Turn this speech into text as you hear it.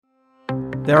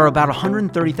There are about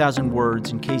 130,000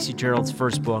 words in Casey Gerald's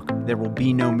first book, There Will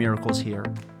Be No Miracles Here,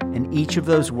 and each of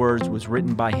those words was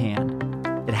written by hand.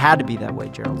 It had to be that way,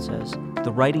 Gerald says.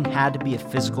 The writing had to be a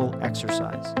physical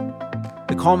exercise.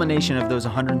 The culmination of those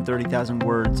 130,000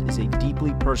 words is a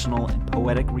deeply personal and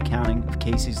poetic recounting of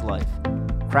Casey's life,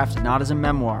 crafted not as a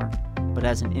memoir, but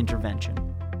as an intervention.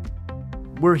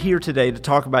 We're here today to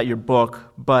talk about your book,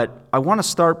 but I want to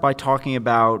start by talking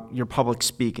about your public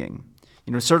speaking.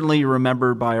 Certainly you're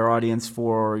remembered by our audience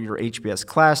for your HBS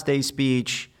Class Day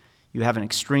speech. You have an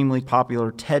extremely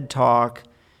popular TED Talk.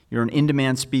 You're an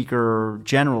in-demand speaker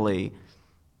generally.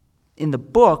 In the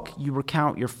book, you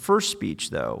recount your first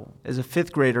speech, though, as a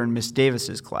fifth grader in Miss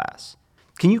Davis's class.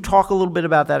 Can you talk a little bit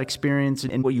about that experience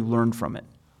and what you learned from it?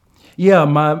 Yeah,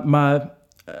 my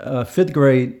fifth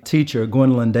grade teacher,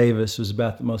 Gwendolyn Davis, was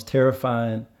about the most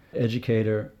terrifying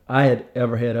educator I had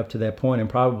ever had up to that point, and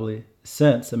probably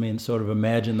since. Sort of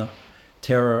imagine the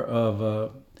terror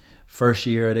of first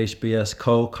year at HBS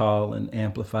cold call and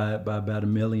amplify it by about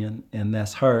 1 million, and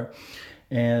that's her.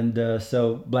 And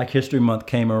so Black History Month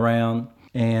came around,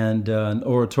 and an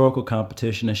oratorical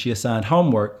competition, and she assigned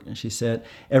homework, and she said,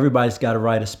 everybody's got to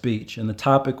write a speech. And the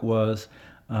topic was,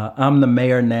 I'm the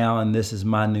mayor now, and this is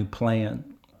my new plan.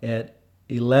 At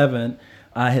 11,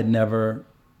 I had never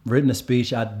written a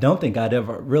speech. I don't think I'd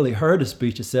ever really heard a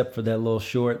speech except for that little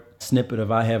short snippet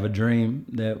of I Have a Dream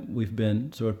that we've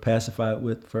been sort of pacified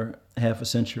with for half a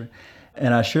century.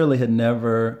 And I surely had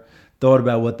never thought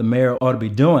about what the mayor ought to be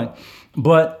doing.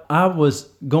 But I was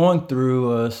going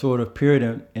through a sort of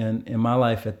period in my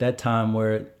life at that time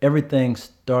where everything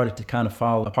started to kind of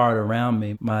fall apart around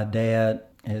me. My dad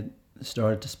had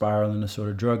started to spiral into sort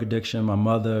of drug addiction. My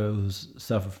mother, who's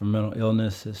suffered from mental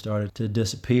illness, has started to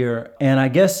disappear. And I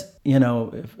guess,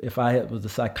 if I was a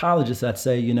psychologist, I'd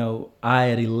say, I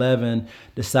at 11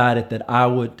 decided that I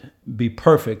would be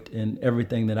perfect in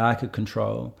everything that I could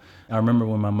control. I remember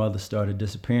when my mother started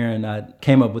disappearing, I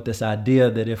came up with this idea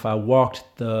that if I walked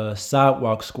the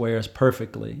sidewalk squares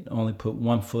perfectly, only put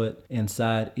one foot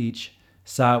inside each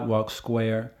sidewalk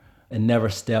square, and never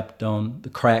stepped on the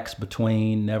cracks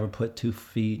between, never put 2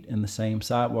 feet in the same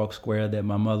sidewalk square, that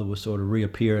my mother would sort of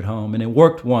reappear at home. And it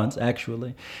worked once,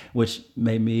 actually, which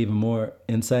made me even more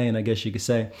insane, I guess you could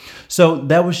say. So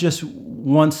that was just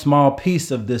one small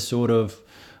piece of this sort of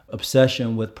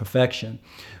obsession with perfection,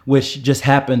 which just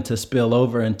happened to spill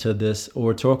over into this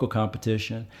oratorical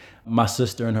competition. My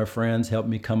sister and her friends helped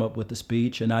me come up with the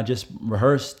speech, and I just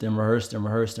rehearsed and rehearsed and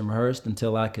rehearsed and rehearsed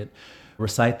until I could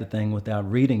recite the thing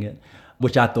without reading it,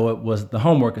 which I thought was the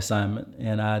homework assignment,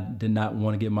 and I did not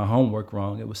want to get my homework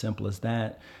wrong. It was simple as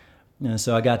that. And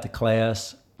so I got to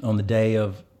class on the day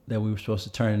that we were supposed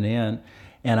to turn it in,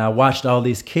 and I watched all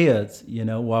these kids,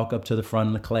 walk up to the front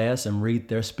of the class and read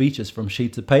their speeches from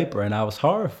sheets of paper, and I was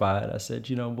horrified. I said,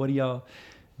 what are y'all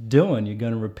doing? You're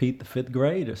going to repeat the fifth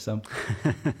grade or something?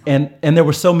 and there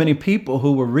were so many people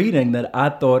who were reading that I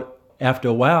thought after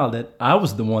a while that I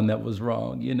was the one that was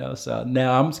wrong, so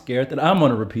now I'm scared that I'm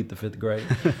going to repeat the fifth grade.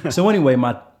 So anyway,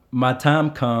 my time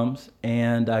comes,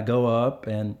 and I go up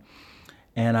and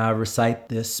I recite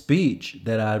this speech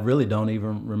that I really don't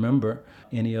even remember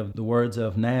any of the words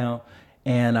of now.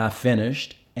 And I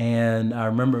finished, and I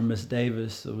remember Miss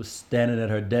Davis was standing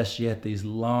at her desk. She had these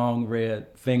long red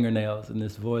fingernails and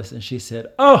this voice, and she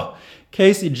said, "Oh,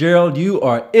 Casey Gerald, you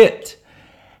are it."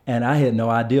 And I had no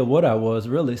idea what I was,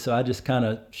 really, so I just kind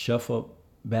of shuffled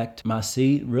back to my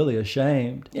seat, really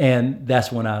ashamed. And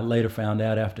that's when I later found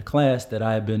out after class that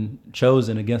I had been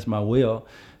chosen against my will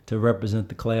to represent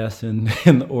the class in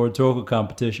the oratorical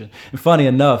competition. And funny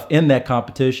enough, in that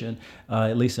competition,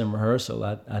 at least in rehearsal,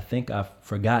 I think I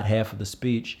forgot half of the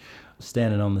speech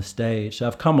standing on the stage. So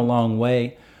I've come a long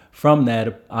way from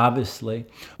that, obviously.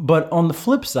 But on the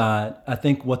flip side, I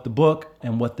think what the book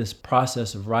and what this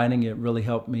process of writing it really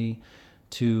helped me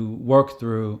to work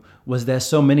through was that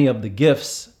so many of the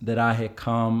gifts that I had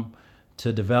come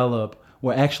to develop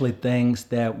were actually things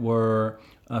that were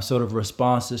sort of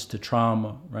responses to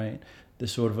trauma, right?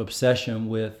 This sort of obsession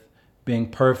with being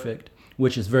perfect,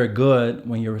 which is very good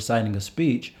when you're reciting a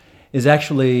speech, is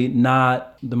actually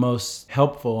not the most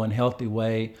helpful and healthy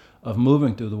way of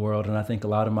moving through the world. And I think a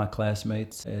lot of my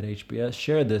classmates at HBS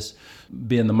share this,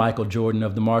 being the Michael Jordan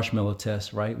of the marshmallow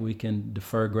test, right? We can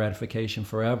defer gratification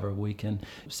forever. We can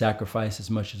sacrifice as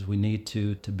much as we need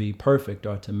to be perfect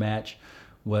or to match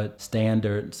what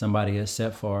standard somebody has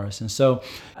set for us. And so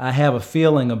I have a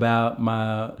feeling about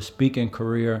my speaking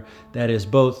career that is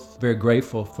both very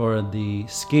grateful for the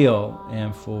skill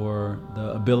and for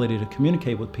the ability to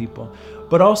communicate with people,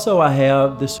 but also I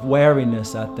have this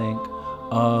wariness, I think,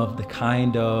 of the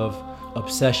kind of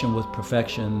obsession with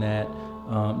perfection that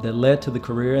led to the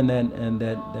career, and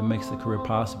that makes the career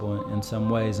possible in some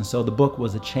ways. And so the book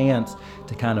was a chance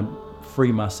to kind of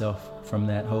free myself from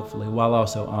that, hopefully, while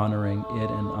also honoring it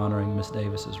and honoring Miss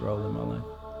Davis's role in my life.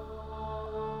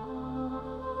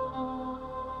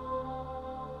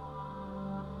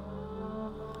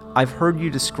 I've heard you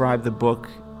describe the book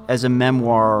as a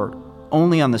memoir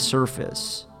only on the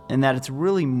surface, and that it's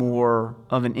really more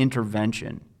of an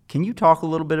intervention. Can you talk a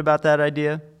little bit about that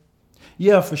idea?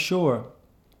 Yeah, for sure.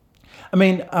 I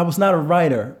mean, I was not a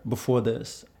writer before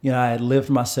this. I had lived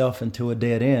myself into a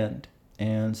dead end,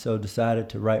 and so decided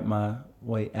to write my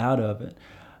way out of it.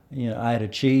 I had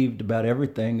achieved about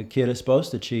everything a kid is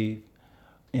supposed to achieve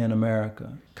in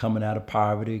America, coming out of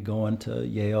poverty, going to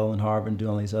Yale and Harvard and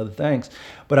doing all these other things.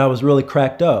 But I was really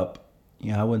cracked up.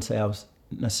 I wouldn't say I was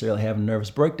necessarily having a nervous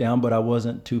breakdown, but I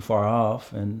wasn't too far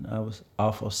off, and I was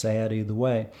awful sad either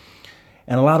way.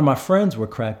 And a lot of my friends were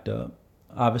cracked up.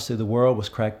 Obviously, the world was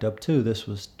cracked up too. This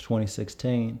was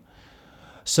 2016.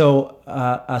 So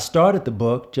I started the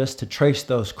book just to trace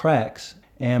those cracks.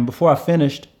 And before I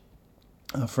finished,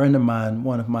 a friend of mine,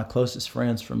 one of my closest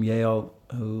friends from Yale,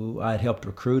 who I had helped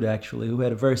recruit actually, who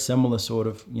had a very similar sort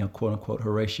of, quote unquote,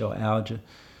 Horatio Alger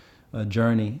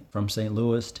journey from St.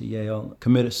 Louis to Yale,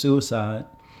 committed suicide.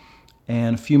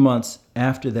 And a few months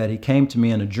after that, he came to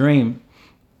me in a dream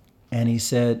and he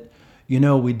said,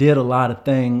 we did a lot of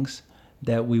things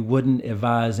that we wouldn't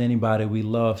advise anybody we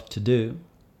loved to do.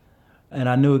 And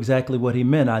I knew exactly what he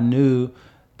meant. I knew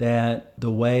that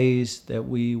the ways that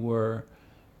we were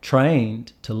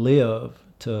trained to live,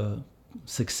 to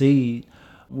succeed,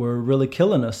 were really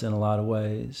killing us in a lot of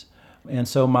ways. And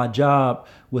so my job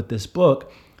with this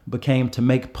book became to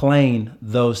make plain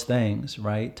those things,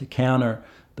 right? To counter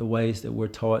the ways that we're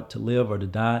taught to live or to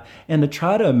die, and to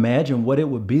try to imagine what it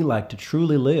would be like to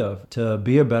truly live, to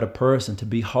be a better person, to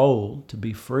be whole, to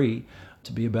be free,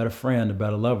 to be a better friend, a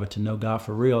better lover, to know God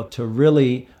for real, to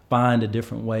really find a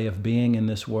different way of being in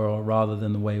this world rather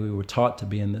than the way we were taught to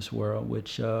be in this world,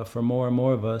 which for more and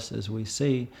more of us, as we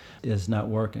see, is not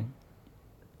working.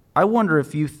 I wonder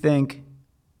if you think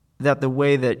that the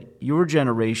way that your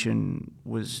generation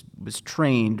was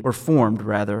trained, or formed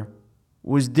rather,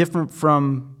 was different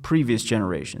from previous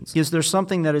generations. Is there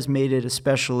something that has made it,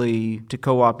 especially, to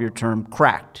co-opt your term,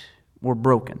 cracked or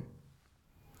broken?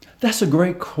 That's a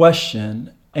great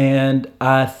question. And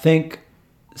I think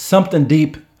something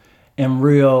deep and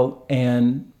real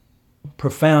and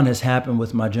profound has happened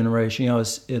with my generation.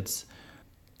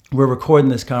 We're recording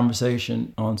this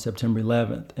conversation on September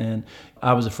 11th, and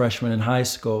I was a freshman in high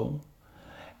school.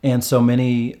 And so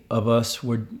many of us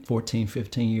were 14,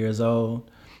 15 years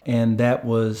old. And that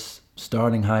was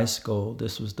starting high school.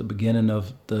 This was the beginning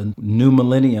of the new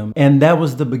millennium. And that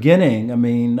was the beginning. I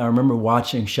mean, I remember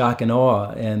watching Shock and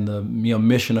Awe and the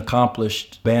mission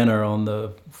accomplished banner on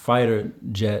the fighter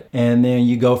jet. And then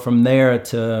you go from there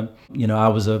to, I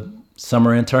was a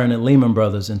summer intern at Lehman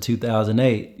Brothers in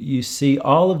 2008. You see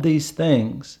all of these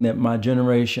things that my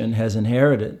generation has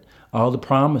inherited, all the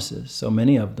promises, so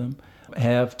many of them,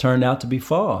 have turned out to be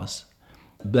false.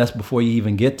 That's before you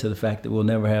even get to the fact that we'll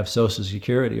never have Social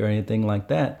Security or anything like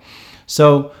that.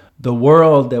 So the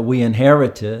world that we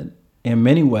inherited, in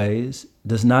many ways,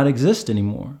 does not exist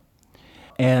anymore.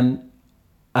 And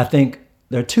I think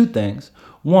there are two things.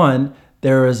 One,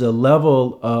 there is a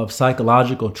level of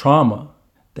psychological trauma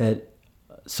that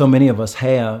so many of us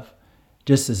have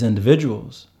just as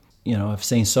individuals. I've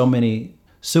seen so many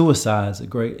suicides,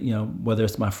 whether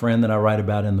it's my friend that I write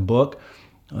about in the book.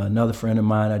 Another friend of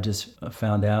mine I just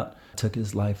found out took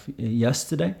his life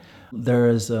yesterday. There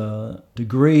is a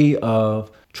degree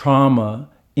of trauma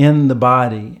in the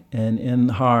body and in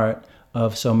the heart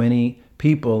of so many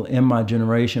people in my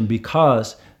generation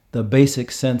because the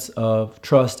basic sense of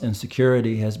trust and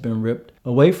security has been ripped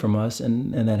away from us,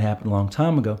 and that happened a long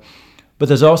time ago. But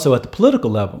there's also at the political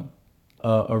level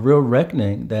a real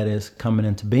reckoning that is coming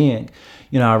into being.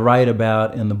 I write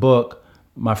about in the book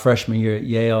my freshman year at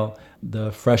Yale,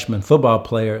 the freshman football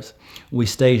players, we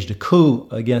staged a coup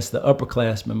against the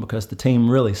upperclassmen because the team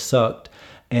really sucked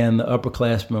and the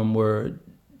upperclassmen were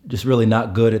just really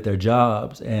not good at their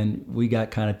jobs. And we got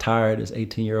kind of tired as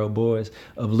 18-year-old boys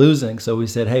of losing. So we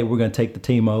said, hey, we're going to take the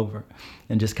team over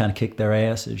and just kind of kick their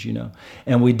asses,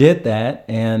 And we did that.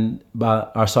 And by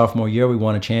our sophomore year, we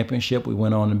won a championship. We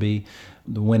went on to be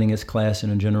the winningest class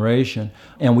in a generation,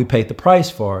 and we paid the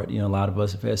price for it. A lot of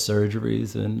us have had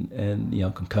surgeries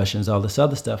and concussions, all this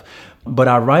other stuff. But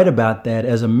I write about that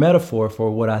as a metaphor for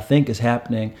what I think is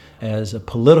happening as a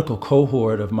political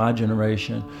cohort of my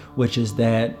generation, which is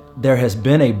that there has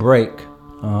been a break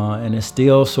and it's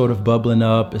still sort of bubbling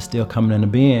up, it's still coming into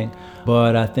being.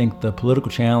 But I think the political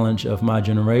challenge of my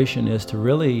generation is to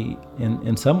really,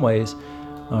 in some ways,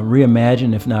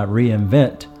 reimagine, if not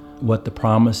reinvent, what the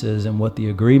promises and what the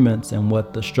agreements and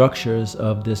what the structures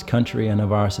of this country and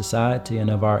of our society and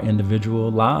of our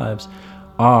individual lives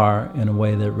are in a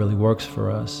way that really works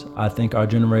for us. I think our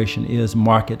generation is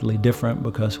markedly different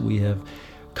because we have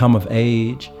come of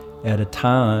age at a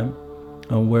time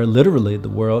where literally the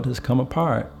world has come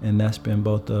apart, and that's been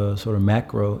both a sort of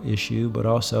macro issue but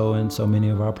also in so many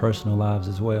of our personal lives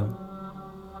as well.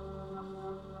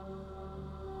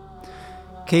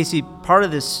 Casey, part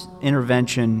of this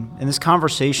intervention and this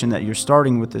conversation that you're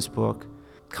starting with this book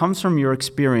comes from your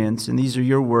experience, and these are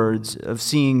your words, of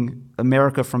seeing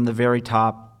America from the very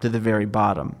top to the very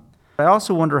bottom. I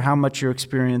also wonder how much your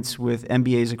experience with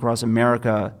MBAs across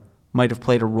America might have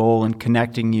played a role in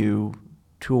connecting you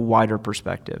to a wider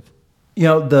perspective. You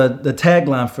know, the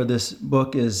tagline for this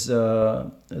book is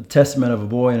a testament of a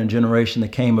boy in a generation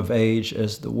that came of age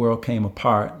as the world came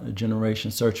apart, a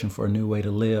generation searching for a new way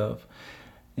to live.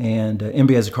 And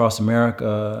MBAs Across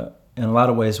America, in a lot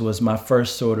of ways, was my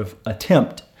first sort of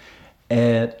attempt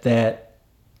at that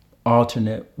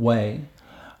alternate way.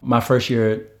 My first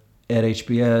year at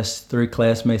HBS, 3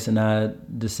 classmates and I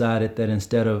decided that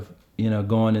instead of,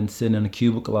 going and sitting in a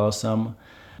cubicle all summer,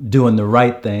 doing the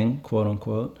right thing, quote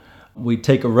unquote, we'd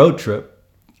take a road trip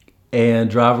and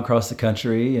drive across the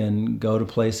country and go to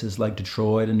places like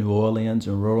Detroit and New Orleans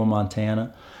and rural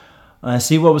Montana, and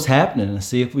see what was happening and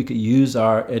see if we could use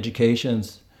our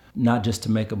educations not just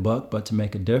to make a buck, but to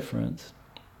make a difference.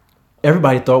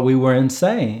 Everybody thought we were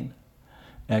insane,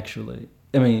 actually.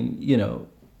 I mean,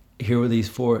 here were these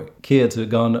 4 kids who had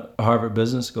gone to Harvard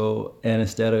Business School, and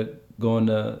instead of going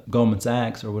to Goldman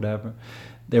Sachs or whatever,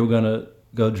 they were going to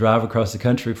go drive across the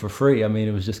country for free. I mean,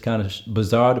 it was just kind of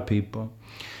bizarre to people.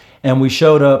 And we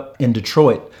showed up in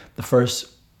Detroit the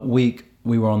first week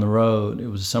we were on the road. It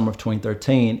was the summer of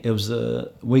 2013. It was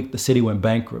the week the city went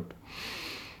bankrupt.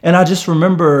 And I just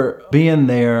remember being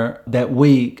there that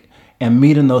week and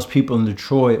meeting those people in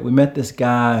Detroit. We met this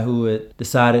guy who had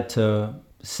decided to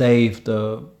save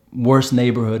the worst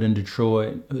neighborhood in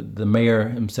Detroit. The mayor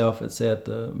himself had said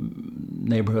the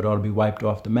neighborhood ought to be wiped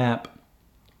off the map.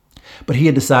 But he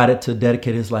had decided to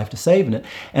dedicate his life to saving it.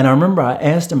 And I remember I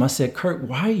asked him, I said, "Kurt,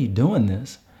 why are you doing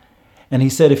this?" And he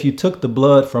said, "If you took the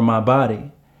blood from my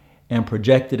body and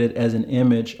projected it as an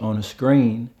image on a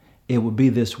screen, it would be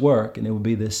this work and it would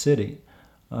be this city.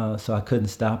 So I couldn't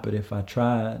stop it if I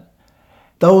tried."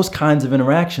 Those kinds of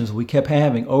interactions we kept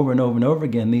having over and over and over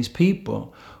again. These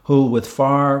people who, with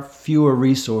far fewer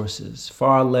resources,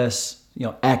 far less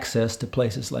access to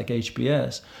places like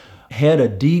HBS, had a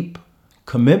deep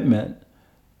commitment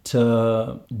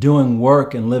to doing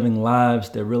work and living lives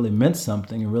that really meant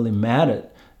something and really mattered,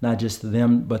 not just to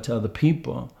them, but to other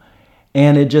people.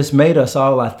 And it just made us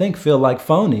all, I think, feel like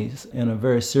phonies in a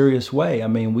very serious way. I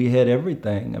mean, we had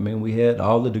everything. I mean, we had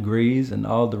all the degrees and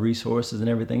all the resources and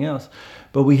everything else.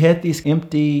 But we had these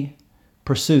empty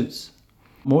pursuits.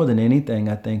 More than anything,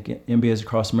 I think, MBAs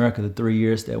Across America, the 3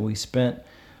 years that we spent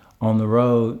on the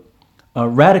road,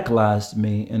 radicalized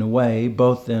me in a way,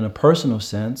 both in a personal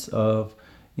sense of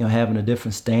having a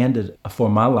different standard for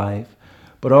my life,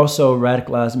 but also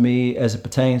radicalized me as it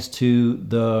pertains to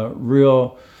the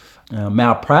real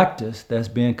malpractice that's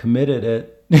being committed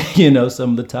at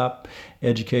some of the top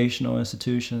educational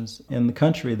institutions in the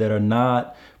country that are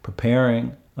not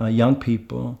preparing young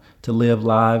people to live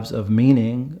lives of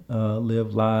meaning,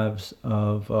 live lives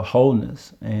of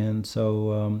wholeness. And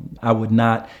so I would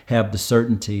not have the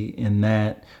certainty in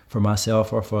that for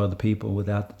myself or for other people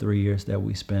without the 3 years that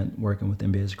we spent working with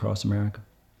MBAs Across America.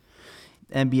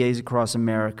 MBAs Across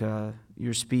America,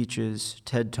 your speeches,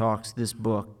 TED Talks, this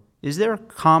book. Is there a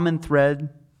common thread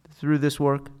through this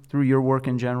work, through your work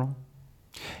in general?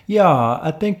 Yeah,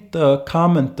 I think the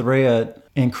common thread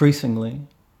increasingly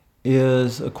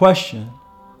is a question.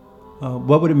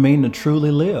 What would it mean to truly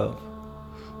live?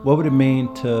 What would it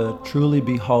mean to truly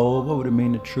be whole? What would it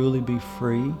mean to truly be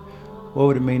free? What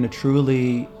would it mean to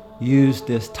truly use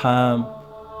this time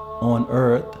on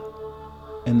earth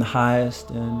in the highest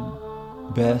and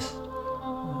best,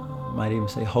 might even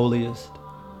say holiest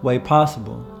way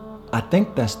possible? I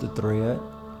think that's the thread,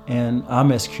 and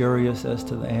I'm as curious as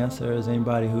to the answer as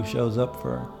anybody who shows up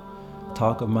for a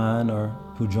talk of mine or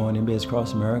who joined MBAs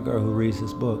Across America or who reads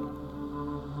this book.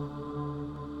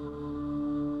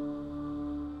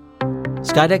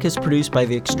 Skydeck is produced by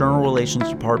the External Relations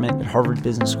Department at Harvard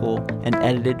Business School and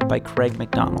edited by Craig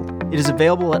McDonald. It is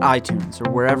available at iTunes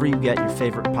or wherever you get your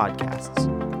favorite podcasts.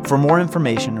 For more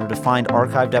information or to find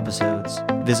archived episodes,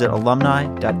 visit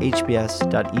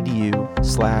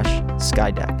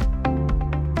alumni.hbs.edu/skydeck.